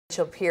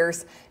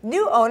Pierce.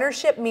 New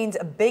ownership means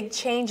big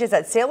changes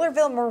at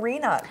Saylorville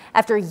Marina.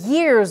 After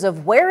years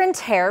of wear and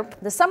tear,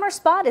 the summer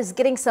spot is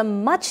getting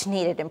some much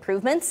needed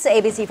improvements.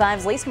 ABC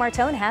 5's Lise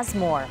Martone has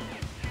more.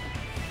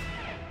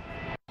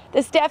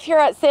 The staff here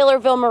at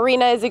Saylorville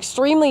Marina is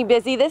extremely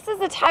busy. This is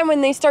the time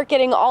when they start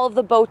getting all of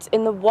the boats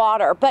in the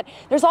water. But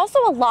there's also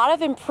a lot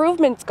of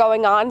improvements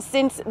going on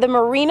since the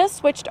marina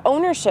switched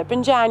ownership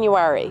in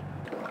January.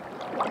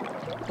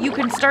 You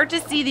can start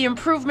to see the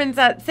improvements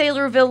at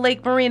Saylorville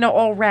Lake Marina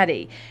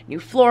already. New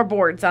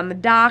floorboards on the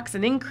docks,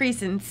 an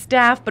increase in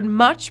staff, but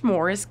much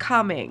more is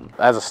coming.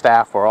 As a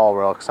staff, we're all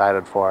real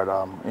excited for it.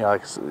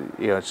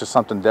 It's just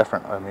something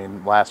different. I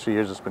mean, last few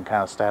years it's been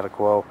kind of status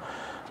quo.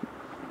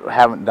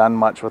 Haven't done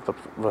much with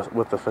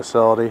the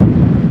facility.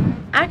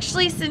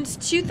 Actually, since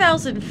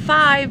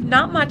 2005,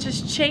 not much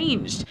has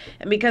changed.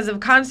 And because of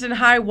constant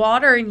high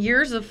water and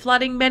years of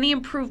flooding, many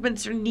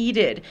improvements are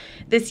needed.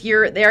 This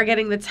year, they are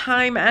getting the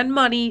time and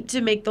money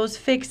to make those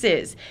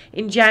fixes.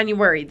 In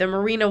January, the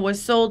marina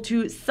was sold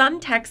to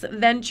Suntex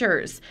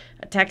Ventures,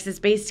 a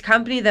Texas-based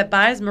company that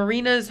buys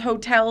marinas,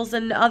 hotels,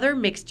 and other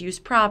mixed-use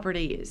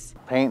properties.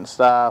 Painting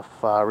stuff,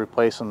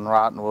 replacing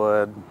rotten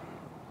wood,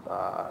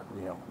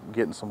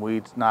 getting some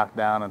weeds knocked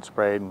down and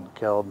sprayed and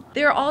killed.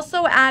 They're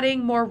also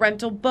adding more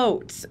rental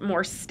boats,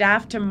 more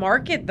staff to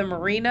market the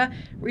marina,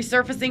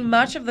 resurfacing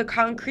much of the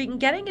concrete, and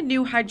getting a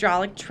new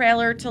hydraulic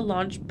trailer to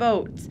launch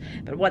boats.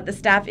 But what the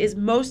staff is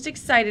most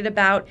excited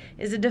about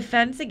is a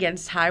defense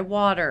against high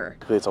water.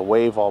 It's a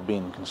wave wall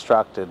being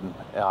constructed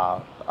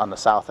on the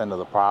south end of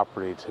the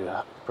property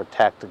to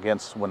protect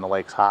against when the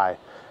lake's high.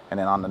 And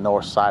then on the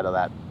north side of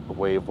that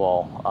wave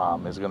wall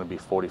is going to be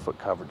 40-foot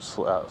covered,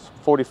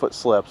 40-foot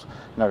slips, and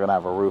they're going to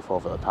have a roof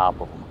over the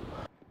top of them.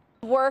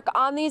 Work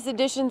on these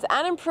additions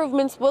and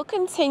improvements will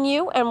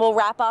continue and will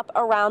wrap up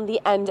around the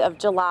end of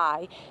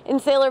July. In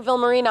Saylorville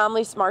Marina, I'm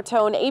Lise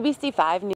Martone, ABC 5 News.